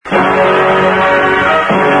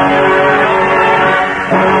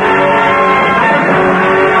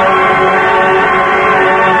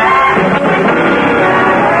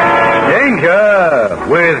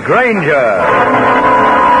Granger.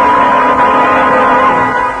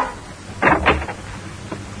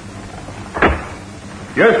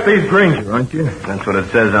 You're Steve Granger, aren't you? That's what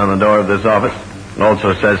it says on the door of this office. It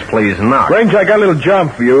also says, please knock. Granger, I got a little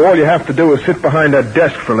job for you. All you have to do is sit behind that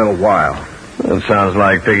desk for a little while. That sounds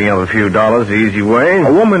like picking up a few dollars the easy way.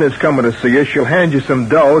 A woman is coming to see you. She'll hand you some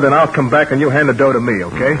dough, then I'll come back and you hand the dough to me,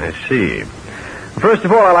 okay? I see. First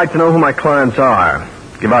of all, I'd like to know who my clients are.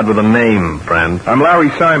 Give out with a name, friend. I'm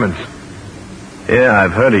Larry Simons. Yeah,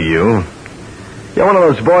 I've heard of you. You're one of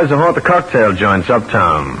those boys who haunt the cocktail joints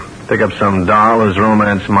uptown. Pick up some doll who's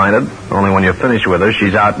romance-minded. Only when you're finished with her,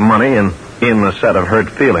 she's out money and in the set of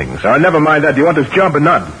hurt feelings. Never mind that. Do you want this job or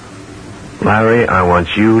not? Larry, I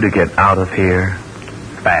want you to get out of here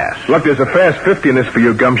fast. Look, there's a fast 50 in this for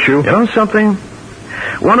you, Gumshoe. You know something?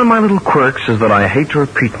 One of my little quirks is that I hate to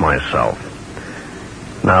repeat myself.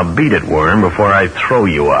 Now beat it, Worm, before I throw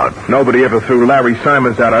you out. Nobody ever threw Larry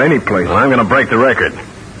Simons out of any place. Well, I'm going to break the record.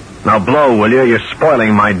 Now blow, will you? You're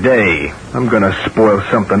spoiling my day. I'm going to spoil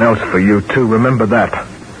something else for you, too. Remember that.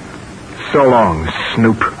 So long,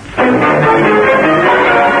 Snoop.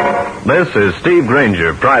 This is Steve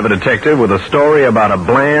Granger, private detective, with a story about a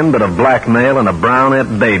bland bit of blackmail and a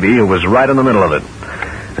brownette baby who was right in the middle of it.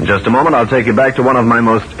 In just a moment, I'll take you back to one of my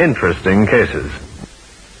most interesting cases.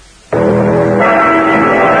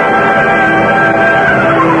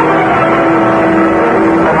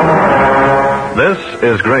 This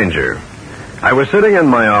is Granger. I was sitting in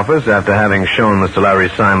my office after having shown Mr. Larry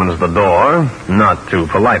Simons the door, not too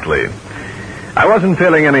politely. I wasn't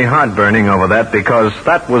feeling any heartburning over that because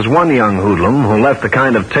that was one young hoodlum who left the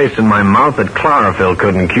kind of taste in my mouth that chlorophyll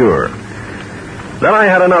couldn't cure. Then I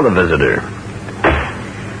had another visitor.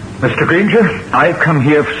 Mr. Granger, I've come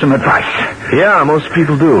here for some advice. Yeah, most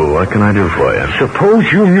people do. What can I do for you?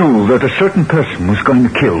 Suppose you knew that a certain person was going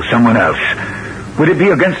to kill someone else. Would it be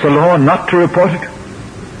against the law not to report it?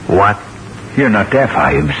 What? You're not deaf,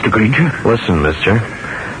 are you, Mr. Granger? Listen, mister.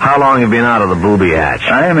 How long have you been out of the booby hatch?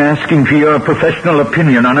 I am asking for your professional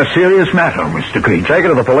opinion on a serious matter, Mr. Granger. Take it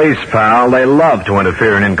to the police, pal. They love to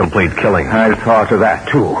interfere in incomplete killing. I thought of that,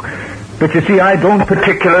 too. But you see, I don't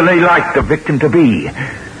particularly like the victim-to-be.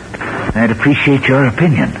 I'd appreciate your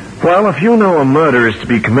opinion. Well, if you know a murder is to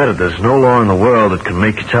be committed, there's no law in the world that can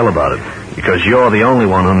make you tell about it. Because you're the only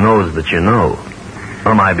one who knows that you know.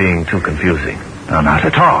 Or am I being too confusing? No, not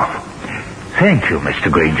at all. Thank you, Mr.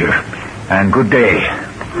 Granger. And good day. It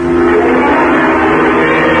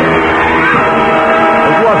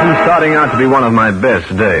wasn't starting out to be one of my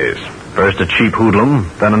best days. First a cheap hoodlum,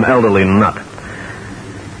 then an elderly nut.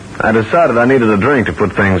 I decided I needed a drink to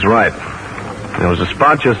put things right. There was a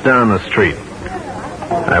spot just down the street.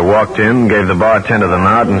 I walked in, gave the bartender the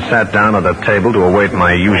nod, and sat down at a table to await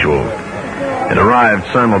my usual. It arrived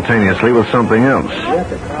simultaneously with something else.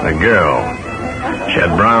 A girl. She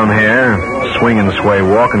had brown hair, swing and sway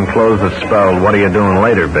walk, and clothes that spelled, "What are you doing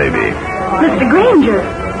later, baby?" Mr. Granger,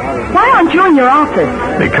 why aren't you in your office?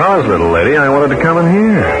 Because, little lady, I wanted to come in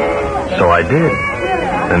here. So I did.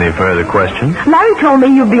 Any further questions? Larry told me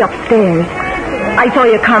you'd be upstairs. I saw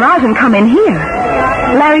you come out and come in here.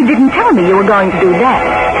 Larry didn't tell me you were going to do that.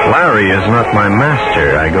 Larry is not my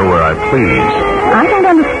master. I go where I please. I don't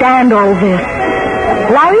understand all this.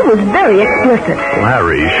 Larry was very explicit.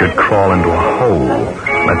 Larry should crawl into a hole.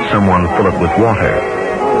 Let someone fill it with water.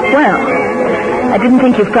 Well, I didn't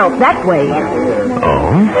think you felt that way.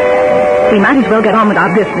 Oh? We might as well get on with our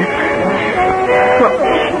business. Well,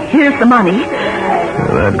 here's the money.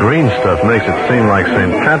 That green stuff makes it seem like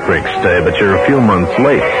St. Patrick's Day, but you're a few months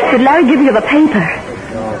late. Did Larry give you the paper?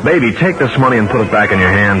 Baby, take this money and put it back in your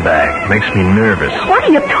handbag. Makes me nervous. What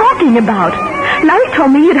are you talking about? Larry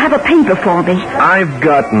told me you'd have a paper for me. I've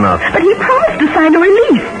got nothing. But he promised to sign a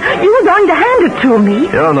release. You were going to hand it to me.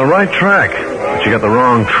 You're on the right track, but you got the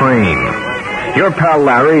wrong train. Your pal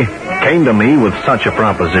Larry came to me with such a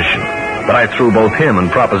proposition, but I threw both him and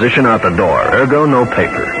proposition out the door. Ergo, no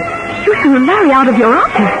paper. You threw Larry out of your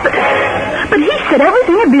office, but he said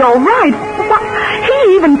everything would be all right.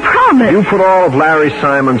 He even promised. You put all of Larry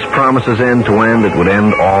Simons' promises end to end, it would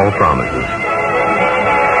end all promises.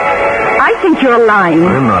 I think you're lying.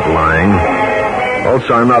 I'm not lying.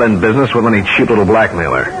 Also, I'm not in business with any cheap little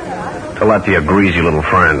blackmailer. Tell that to your greasy little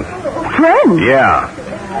friend. Friend? Yeah.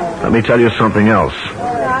 Let me tell you something else.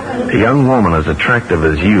 A young woman as attractive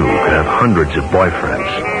as you could have hundreds of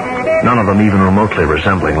boyfriends. None of them even remotely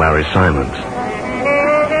resembling Larry Simons.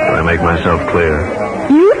 Did I make myself clear?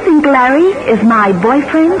 You think Larry is my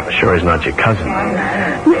boyfriend? Sure he's not your cousin.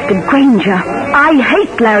 Mr. Granger, I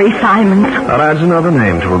hate Larry Simons. That adds another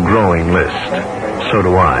name to a growing list. So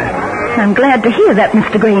do I. I'm glad to hear that,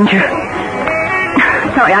 Mr. Granger.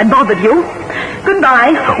 sorry I bothered you.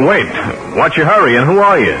 Goodbye. Wait. What's your hurry, and who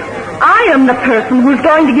are you? I am the person who's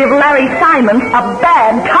going to give Larry Simons a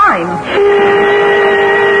bad time.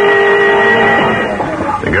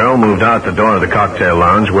 The girl moved out the door of the cocktail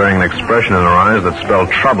lounge wearing an expression in her eyes that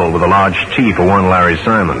spelled trouble with a large T for one Larry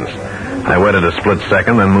Simons. I waited a split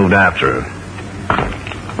second, then moved after her.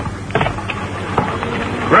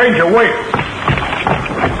 Granger, wait.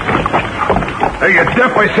 Hey, you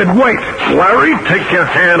deaf? I said wait. Larry, take your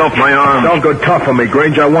hand off my arm. Don't go tough on me,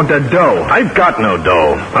 Granger. I want that dough. I've got no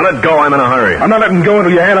dough. Now let go. I'm in a hurry. I'm not letting go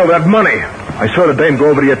until you hand over that money. I saw the dame go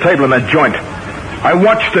over to your table in that joint. I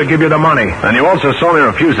watched her give you the money. And you also saw me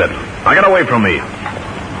refuse it. Now get away from me.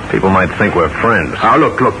 People might think we're friends. Now,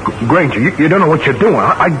 look, Granger, you don't know what you're doing.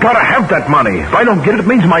 I gotta have that money. If I don't get it, it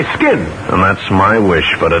means my skin. And that's my wish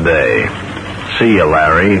for today. See you,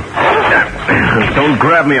 Larry. Don't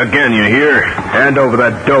grab me again, you hear? Hand over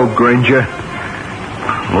that dough, Granger.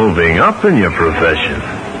 Moving up in your profession.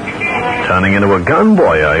 Turning into a gun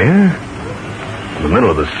boy, are you? In the middle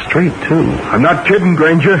of the street, too. I'm not kidding,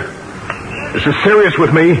 Granger. This is serious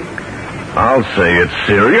with me. I'll say it's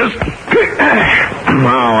serious.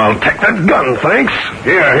 Now, I'll take that gun, thanks.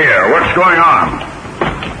 Here, what's going on?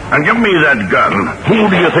 And give me that gun. Who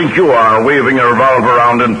do you think you are, waving a revolver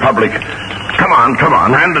around in public? Come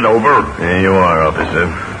on, hand it over. Here you are, officer.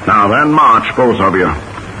 Now then, march, both of you.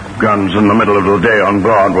 Guns in the middle of the day on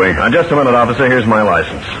Broadway. Now, just a minute, officer. Here's my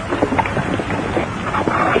license.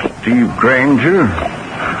 Steve Granger?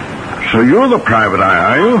 So you're the private eye,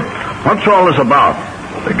 are you? What's all this about?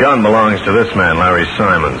 The gun belongs to this man, Larry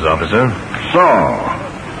Simons, officer. So,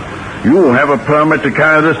 you have a permit to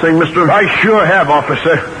carry this thing, mister? I sure have,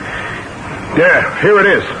 officer. There, here it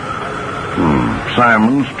is.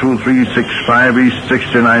 Simons, 2365 East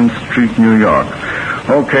 69th Street, New York.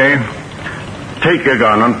 Okay. Take your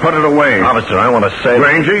gun and put it away. Officer, I want to say...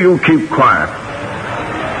 Granger, you keep quiet.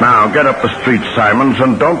 Now, get up the street, Simons,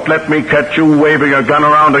 and don't let me catch you waving a gun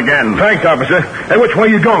around again. Thanks, officer. Hey, which way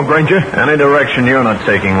you going, Granger? Any direction you're not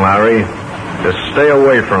taking, Larry. Just stay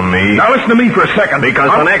away from me. Now, listen to me for a second.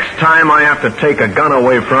 Because the next time I have to take a gun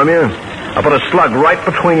away from you, I'll put a slug right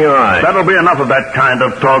between your eyes. That'll be enough of that kind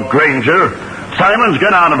of talk, Granger. Simons,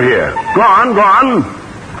 get out of here. Go on.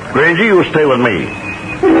 Granger, you stay with me.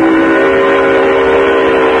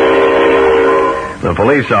 The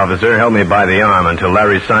police officer held me by the arm until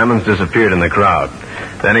Larry Simons disappeared in the crowd.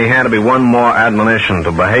 Then he handed me one more admonition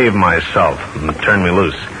to behave myself and turn me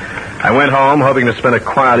loose. I went home hoping to spend a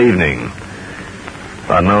quiet evening. If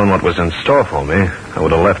I'd known what was in store for me, I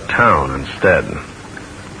would have left town instead.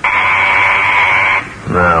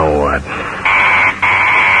 Now what?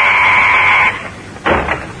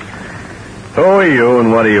 Who are you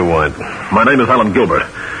and what do you want? My name is Alan Gilbert.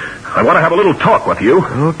 I want to have a little talk with you.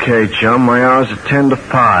 Okay, chum. My hours are 10 to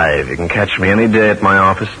 5. You can catch me any day at my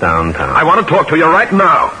office downtown. I want to talk to you right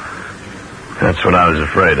now. That's what I was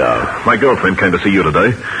afraid of. My girlfriend came to see you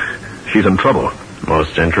today. She's in trouble.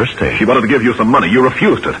 Most interesting. She wanted to give you some money. You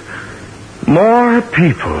refused it. More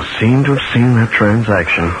people seem to have seen that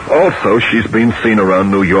transaction. Also, she's been seen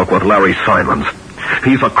around New York with Larry Simons.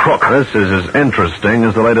 He's a crook. This is as interesting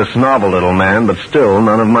as the latest novel, little man, but still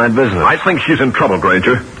none of my business. I think she's in trouble,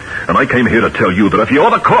 Granger. And I came here to tell you that if you're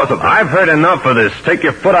the cause of it... I've heard enough of this. Take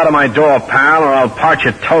your foot out of my door, pal, or I'll part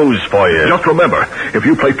your toes for you. Just remember, if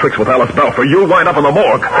you play tricks with Alice Balfour, you'll wind up in the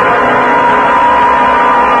morgue.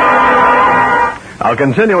 I'll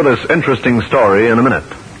continue with this interesting story in a minute.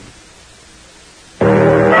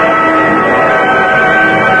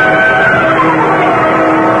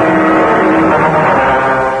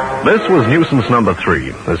 This was nuisance number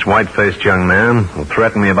 3, this white-faced young man who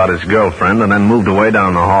threatened me about his girlfriend and then moved away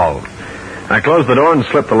down the hall. I closed the door and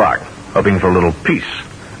slipped the lock, hoping for a little peace,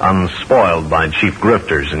 unspoiled by cheap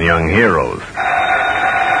grifters and young heroes.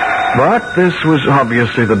 But this was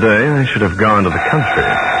obviously the day I should have gone to the country.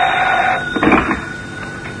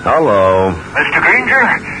 Hello. Mr.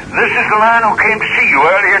 Granger, this is the man who came to see you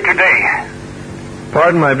earlier today.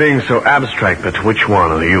 Pardon my being so abstract, but which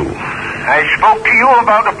one are you? I spoke to you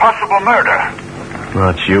about a possible murder.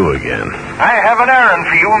 Not you again. I have an errand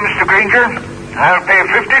for you, Mr. Granger. I'll pay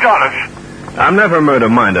 $50. I'm never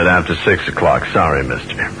murder-minded after 6 o'clock. Sorry,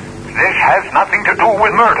 mister. This has nothing to do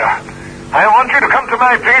with murder. I want you to come to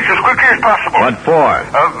my place as quickly as possible. What for?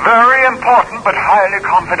 A very important but highly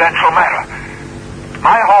confidential matter.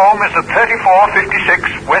 My home is at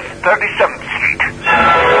 3456 West 37th Street.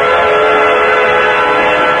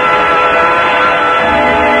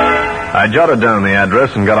 I jotted down the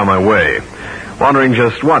address and got on my way, wondering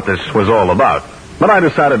just what this was all about. But I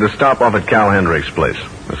decided to stop off at Cal Hendricks' place.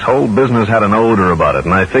 This whole business had an odor about it,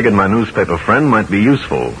 and I figured my newspaper friend might be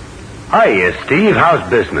useful. Hiya, Steve. How's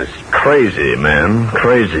business? Crazy, man.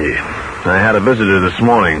 Crazy. I had a visitor this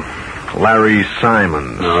morning. Larry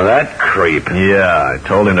Simons. Oh, that creep. Yeah, I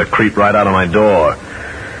told him to creep right out of my door.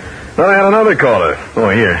 Then I had another caller. Oh,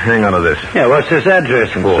 here, hang on to this. Yeah, what's this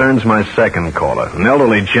address for? Concerns my second caller. An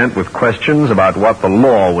elderly gent with questions about what the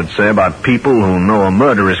law would say about people who know a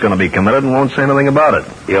murder is going to be committed and won't say anything about it.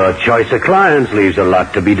 Your choice of clients leaves a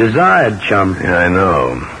lot to be desired, chum. Yeah, I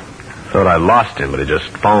know. Thought I lost him, but he just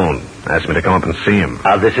phoned. Asked me to come up and see him.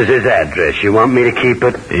 This is his address. You want me to keep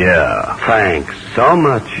it? Yeah. Thanks so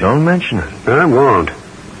much. Don't mention it. I won't.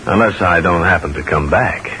 Unless I don't happen to come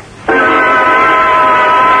back.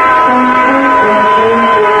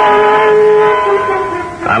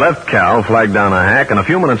 I left Cal, flagged down a hack, and a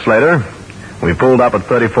few minutes later, we pulled up at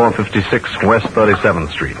 3456 West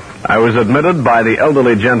 37th Street. I was admitted by the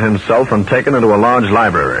elderly gent himself and taken into a large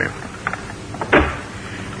library.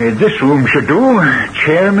 This room should do.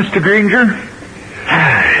 Chair, Mr. Granger?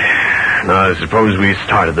 Now, I suppose we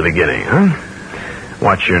start at the beginning, huh?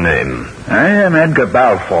 What's your name? I am Edgar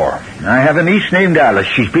Balfour. I have a niece named Alice.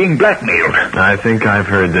 She's being blackmailed. I think I've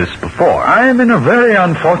heard this before. I am in a very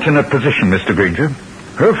unfortunate position, Mr. Granger.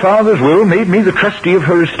 Her father's will made me the trustee of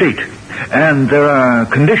her estate. And there are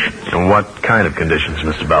conditions. And what kind of conditions,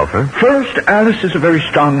 Mr. Balfour? First, Alice is a very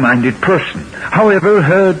strong-minded person. However,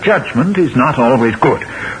 her judgment is not always good.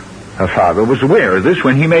 Her father was aware of this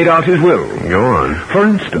when he made out his will. Go on. For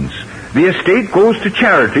instance, the estate goes to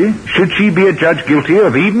charity should she be adjudged guilty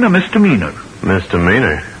of even a misdemeanor.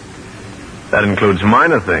 Misdemeanor? That includes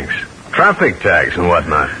minor things. Traffic tags and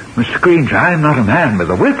whatnot. Mr. Granger, I am not a man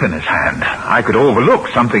with a whip in his hand. I could overlook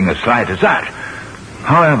something as slight as that.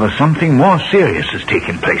 However, something more serious has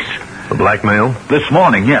taken place. The blackmail? This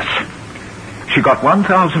morning, yes. She got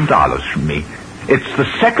 $1,000 from me. It's the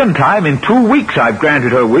second time in 2 weeks I've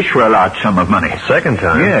granted her wish for a large sum of money. Second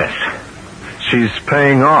time? Yes. She's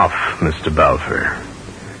paying off, Mr. Balfour.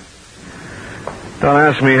 Don't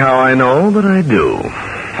ask me how I know, but I do.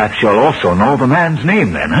 Perhaps you'll also know the man's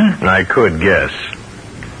name then, huh? I could guess.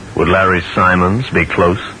 Would Larry Simons be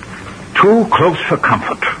close? Too close for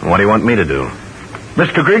comfort. What do you want me to do?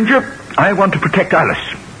 Mr. Granger, I want to protect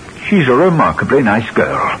Alice. She's a remarkably nice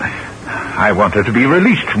girl. I want her to be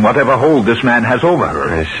released from whatever hold this man has over her.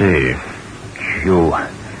 I see.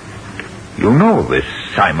 You know this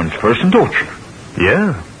Simons person, don't you?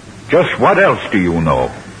 Yeah. Just what else do you know?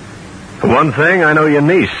 For one thing, I know your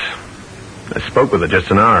niece. I spoke with her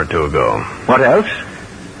just an hour or two ago. What else?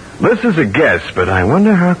 This is a guess, but I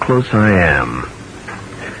wonder how close I am.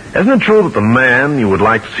 Isn't it true that the man you would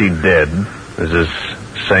like to see dead is this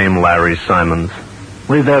same Larry Simons?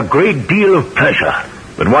 With a great deal of pleasure.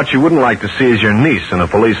 But what you wouldn't like to see is your niece in a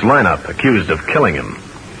police lineup accused of killing him.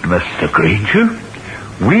 Mr. Granger,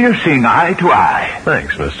 we're seeing eye to eye.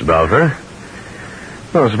 Thanks, Mr. Balfour.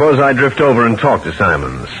 Well, suppose I drift over and talk to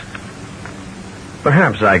Simons.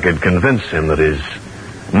 Perhaps I could convince him that he's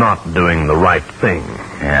not doing the right thing.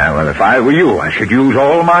 Yeah, well, if I were you, I should use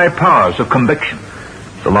all my powers of conviction.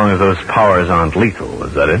 So long as those powers aren't lethal,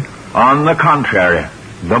 is that it? On the contrary,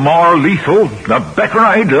 the more lethal, the better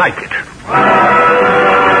I'd like it.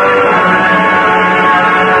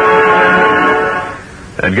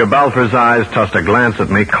 Edgar Balfour's eyes tossed a glance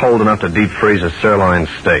at me cold enough to deep freeze a sirloin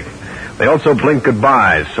steak. They also blinked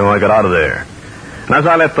goodbyes, so I got out of there. And as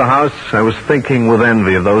I left the house, I was thinking with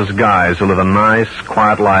envy of those guys who live a nice,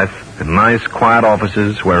 quiet life in nice, quiet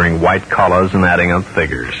offices wearing white collars and adding up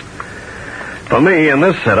figures. For me, in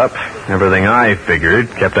this setup, everything I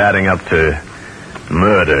figured kept adding up to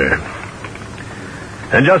murder.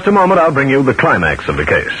 In just a moment, I'll bring you the climax of the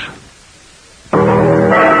case.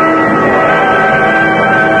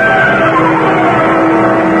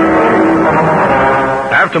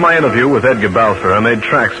 After my interview with Edgar Balfour, I made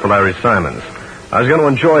tracks for Larry Simons. I was going to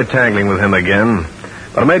enjoy tangling with him again,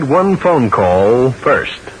 but I made one phone call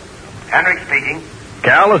first. Henrik speaking.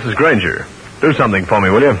 Cal, this is Granger. Do something for me,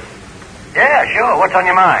 will you? Yeah, sure. What's on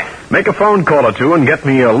your mind? Make a phone call or two and get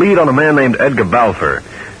me a lead on a man named Edgar Balfour.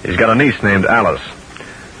 He's got a niece named Alice.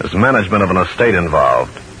 There's management of an estate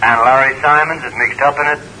involved. And Larry Simons is mixed up in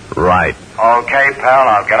it? Right. Okay, pal.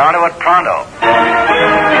 I'll get onto it pronto.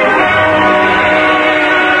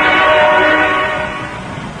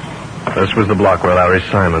 This was the block where Larry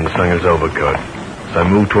Simons hung his overcoat. As I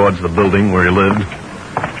moved towards the building where he lived,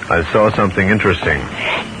 I saw something interesting.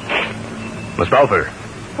 Miss Balfour.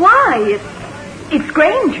 Why? It's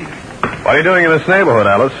Granger. What are you doing in this neighborhood,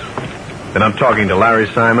 Alice? Been up talking to Larry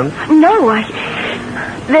Simons? No,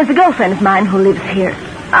 there's a girlfriend of mine who lives here.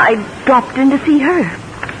 I dropped in to see her.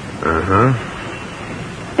 Uh-huh.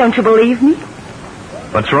 Don't you believe me?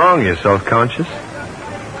 What's wrong? You're self-conscious?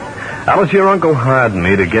 Alice, your uncle hired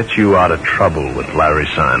me to get you out of trouble with Larry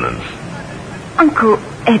Simons. Uncle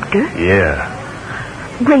Edgar? Yeah.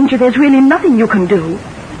 Granger, there's really nothing you can do.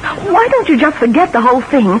 Why don't you just forget the whole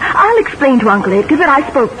thing? I'll explain to Uncle Edgar that I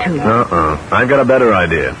spoke to. I've got a better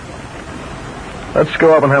idea. Let's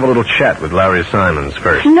go up and have a little chat with Larry Simons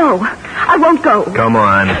first. No, I won't go. Come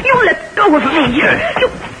on. You let go of me.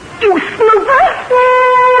 You snooper.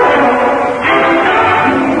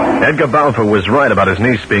 Edgar Balfour was right about his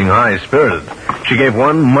niece being high-spirited. She gave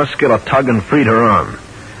one muscular tug and freed her arm,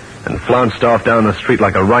 and flounced off down the street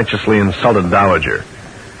like a righteously insulted dowager.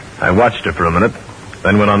 I watched her for a minute,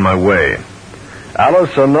 then went on my way.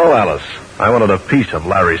 Alice or no Alice, I wanted a piece of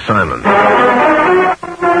Larry Simons.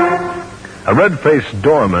 A red-faced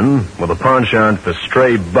doorman with a penchant for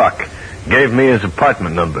stray buck gave me his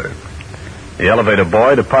apartment number. The elevator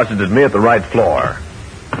boy deposited me at the right floor.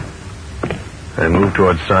 I moved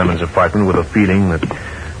towards Simon's apartment with a feeling that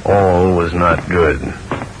all was not good.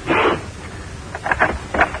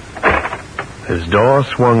 His door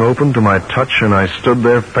swung open to my touch, and I stood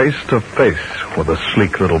there face to face with a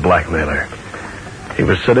sleek little blackmailer. He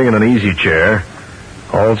was sitting in an easy chair,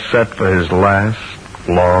 all set for his last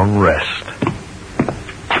long rest.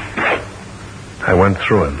 I went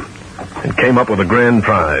through him and came up with a grand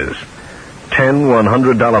prize, 10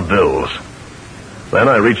 $100 bills. Then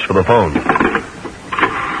I reached for the phone.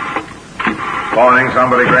 Calling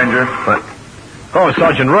somebody, Granger? What? Oh,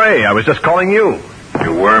 Sergeant Ray, I was just calling you.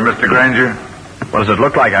 You were, Mr. Granger? What does it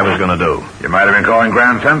look like I was going to do? You might have been calling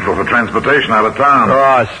Grand Central for transportation out of town.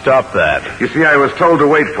 Oh, stop that. You see, I was told to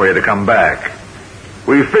wait for you to come back.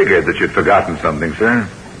 We figured that you'd forgotten something, sir.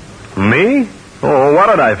 Me? Oh, what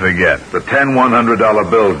did I forget? The 10 $100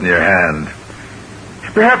 bills in your hand.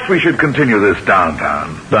 Perhaps we should continue this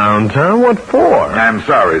downtown. Downtown? What for? I'm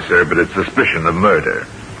sorry, sir, but it's suspicion of murder.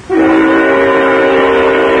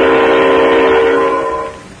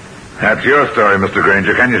 That's your story, Mr.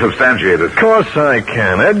 Granger. Can you substantiate it? Of course I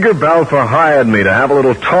can. Edgar Balfour hired me to have a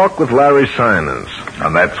little talk with Larry Simons.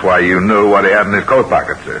 And that's why you knew what he had in his coat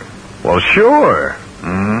pocket, sir. Well, sure.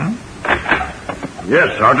 Mm-hmm.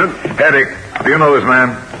 Yes, Sergeant. Eddie, do you know this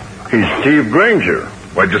man? He's Steve Granger.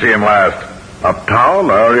 Where'd you see him last? Uptown,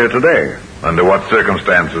 earlier today. Under what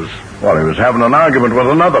circumstances? Well, he was having an argument with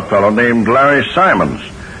another fellow named Larry Simons.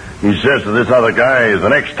 He says to this other guy, the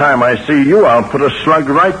next time I see you, I'll put a slug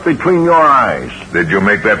right between your eyes. Did you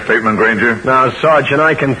make that statement, Granger? Now, Sergeant,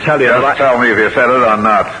 I can tell you... Just tell me if you said it or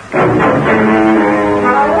not.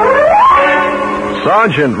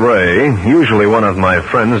 Sergeant Ray, usually one of my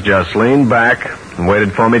friends, just leaned back and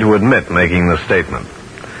waited for me to admit making the statement.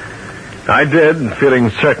 I did,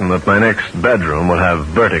 feeling certain that my next bedroom would have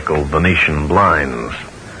vertical Venetian blinds.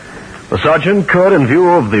 The sergeant could, in view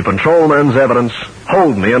of the patrolman's evidence,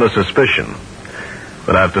 hold me under suspicion.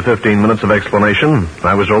 But after 15 minutes of explanation,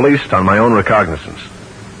 I was released on my own recognizance.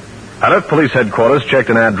 I left police headquarters, checked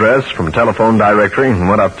an address from telephone directory, and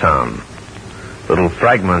went uptown. Little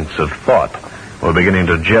fragments of thought were beginning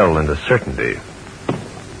to gel into certainty.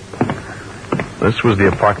 This was the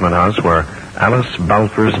apartment house where Alice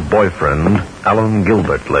Balfour's boyfriend, Alan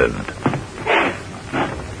Gilbert, lived.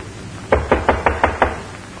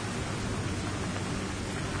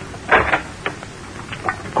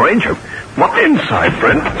 Granger, what inside,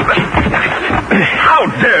 friend? How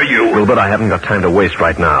dare you? Gilbert, I haven't got time to waste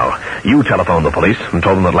right now. You telephoned the police and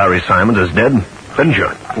told them that Larry Simons is dead, didn't you?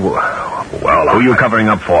 Well, who are you covering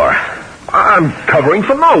up for? I'm covering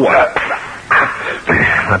for no one.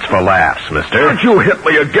 That's for laughs, mister. Did you hit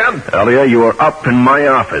me again? Earlier, you were up in my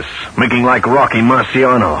office, making like Rocky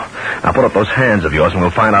Marciano. Now, put up those hands of yours and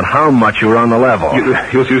we'll find out how much you were on the level.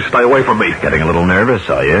 You stay away from me. Getting a little nervous,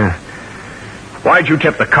 are you? Why'd you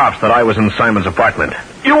tip the cops that I was in Simon's apartment?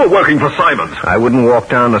 You were working for Simons. I wouldn't walk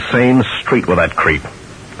down the same street with that creep.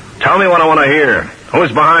 Tell me what I want to hear. Who's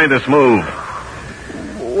behind this move?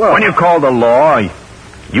 Well, when you called the law,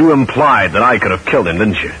 you implied that I could have killed him,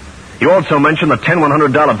 didn't you? You also mentioned the 10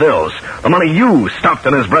 $100 bills, the money you stuffed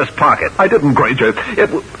in his breast pocket. I didn't, Granger.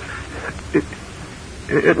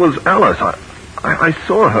 It was Alice. I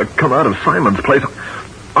saw her come out of Simon's place.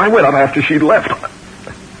 I went up after she'd left.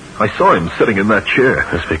 I saw him sitting in that chair.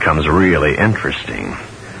 This becomes really interesting.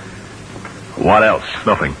 What else?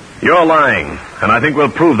 Nothing. You're lying, and I think we'll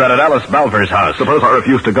prove that at Alice Balfour's house. Suppose I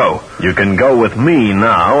refuse to go. You can go with me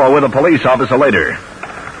now or with a police officer later.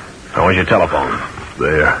 Now, where's your telephone?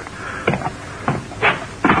 There.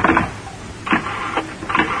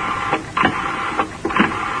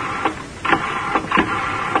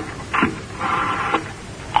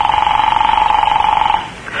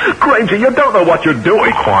 Granger, you don't know what you're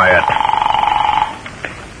doing. Quiet.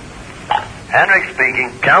 Henrik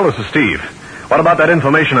speaking. Cal, this is Steve. What about that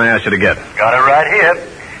information I asked you to get? Got it right here.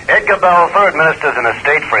 Edgar Balfour administers an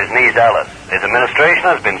estate for his niece Alice. His administration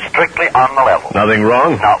has been strictly on the level. Nothing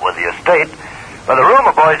wrong? Not with the estate. But the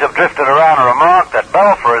rumor boys have drifted around a remark that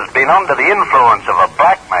Balfour has been under the influence of a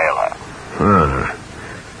blackmailer.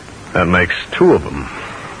 That makes two of them.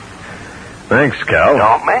 Thanks, Cal.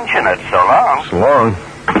 Don't mention it. So long. So long.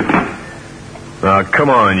 Now, come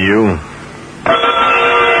on, you.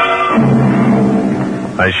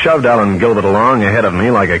 I shoved Alan Gilbert along ahead of me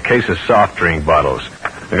like a case of soft drink bottles.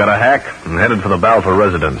 I got a hack and headed for the Balfour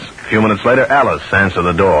residence. A few minutes later, Alice answered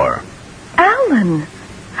the door. Alan.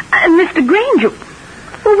 Mr. Granger.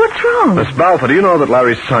 Well, what's wrong? Miss Balfour, do you know that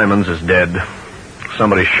Larry Simons is dead?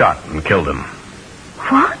 Somebody shot and killed him.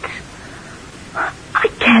 What? I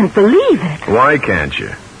can't believe it. Why can't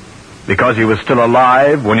you? Because he was still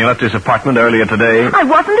alive when you left his apartment earlier today? I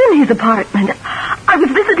wasn't in his apartment. I was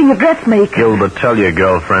visiting a dressmaker. Gilbert, tell your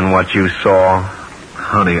girlfriend what you saw.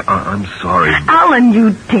 Honey, I'm sorry. Alan,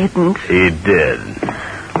 you didn't. He did.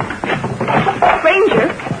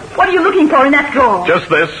 Granger, what are you looking for in that drawer? Just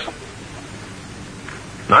this.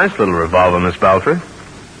 Nice little revolver, Miss Balfour.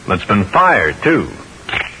 It's been fired, too.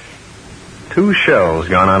 2 shells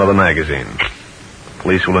gone out of the magazine.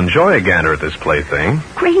 Police will enjoy a gander at this plaything.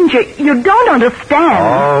 Granger, you don't understand.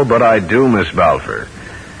 Oh, but I do, Miss Balfour.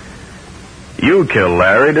 You killed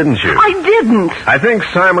Larry, didn't you? I didn't. I think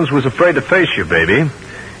Simons was afraid to face you, baby.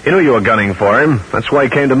 He knew you were gunning for him. That's why he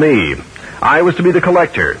came to me. I was to be the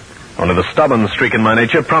collector. Only the stubborn streak in my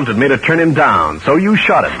nature prompted me to turn him down, so you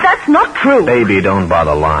shot him. That's not true. Baby, don't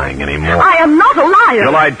bother lying anymore. I am not a liar.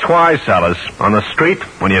 You lied twice, Alice. On the street,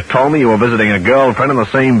 when you told me you were visiting a girlfriend in the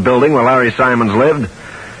same building where Larry Simons lived.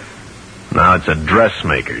 Now it's a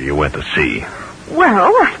dressmaker you went to see.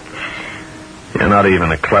 Well... You're not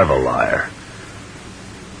even a clever liar.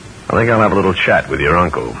 I think I'll have a little chat with your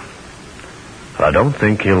uncle. But I don't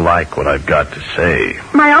think he'll like what I've got to say.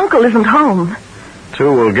 My uncle isn't home. 2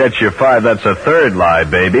 will get you 5. That's a third lie,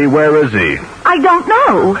 baby. Where is he? I don't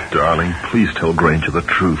know. Darling, please tell Granger the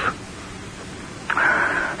truth.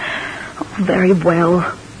 Oh, very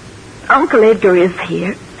well. Uncle Edgar is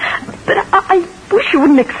here. But I wish you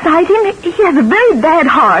wouldn't excite him. He has a very bad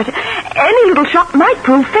heart. Any little shock might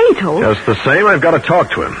prove fatal. Just the same, I've got to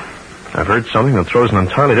talk to him. I've heard something that throws an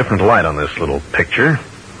entirely different light on this little picture.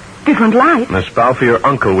 Different light? Miss Balfour, your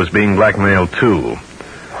uncle was being blackmailed, too.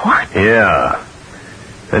 What? Yeah.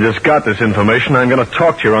 I just got this information. I'm going to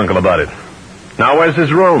talk to your uncle about it. Now, where's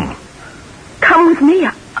his room? Come with me.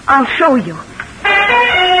 I'll show you.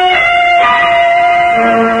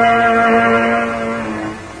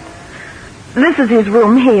 This is his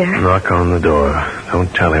room here. Knock on the door.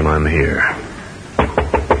 Don't tell him I'm here.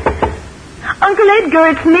 Uncle Edgar,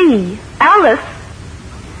 it's me, Alice.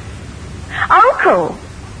 Uncle,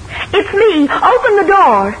 it's me. Open the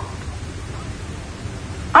door.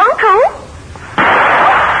 Uncle?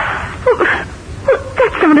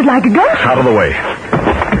 That sounded like a gunshot. Out of the way.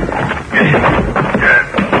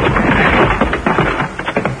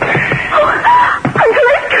 Uncle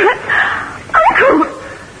Edgar! Uncle!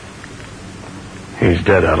 He's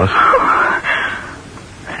dead, Alice.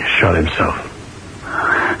 He shot himself.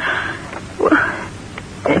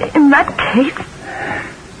 In that case,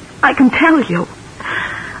 I can tell you.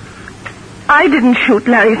 I didn't shoot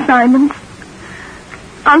Larry Simons.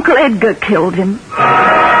 Uncle Edgar killed him.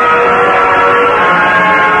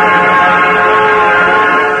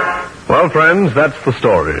 Well, friends, that's the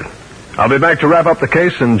story. I'll be back to wrap up the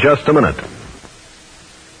case in just a minute.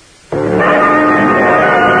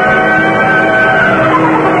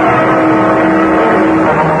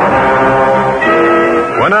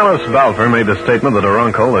 When Alice Balfour made the statement that her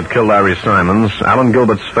uncle had killed Larry Simons, Alan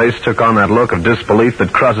Gilbert's face took on that look of disbelief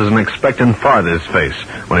that crosses an expectant father's face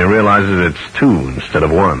when he realizes it's 2 instead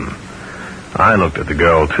of 1. I looked at the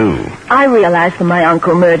girl, too. I realized that my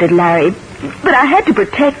uncle murdered Larry, but I had to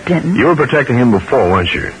protect him. You were protecting him before,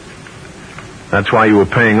 weren't you? That's why you were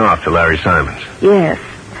paying off to Larry Simons. Yes.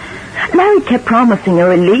 Larry kept promising a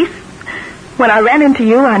release. When I ran into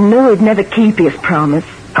you, I knew he'd never keep his promise.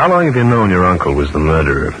 How long have you known your uncle was the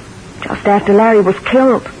murderer? Just after Larry was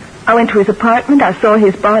killed, I went to his apartment. I saw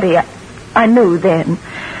his body. I knew then.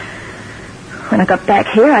 When I got back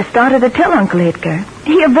here, I started to tell Uncle Edgar.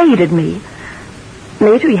 He evaded me.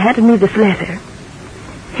 Later, he handed me this letter.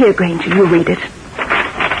 Here, Granger, you read it.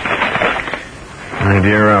 My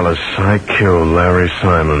dear Alice, I killed Larry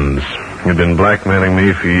Simons. He'd been blackmailing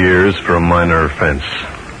me for years for a minor offense.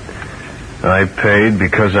 I paid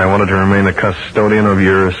because I wanted to remain the custodian of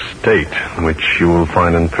your estate, which you will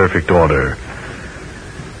find in perfect order.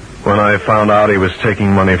 When I found out he was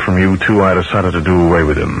taking money from you, too, I decided to do away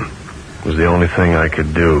with him. It was the only thing I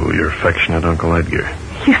could do. Your affectionate Uncle Edgar.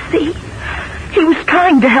 You see? He was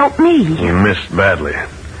trying to help me. You missed badly.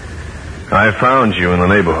 I found you in the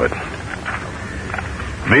neighborhood.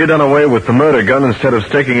 If he had done away with the murder gun instead of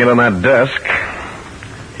sticking it on that desk,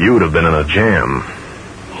 you would have been in a jam.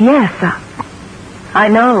 Yes, I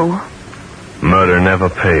know. Murder never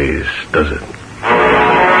pays, does it?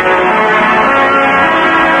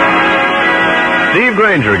 Steve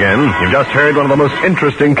Granger again. You've just heard one of the most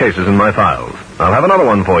interesting cases in my files. I'll have another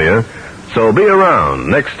one for you, so be around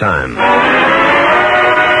next time.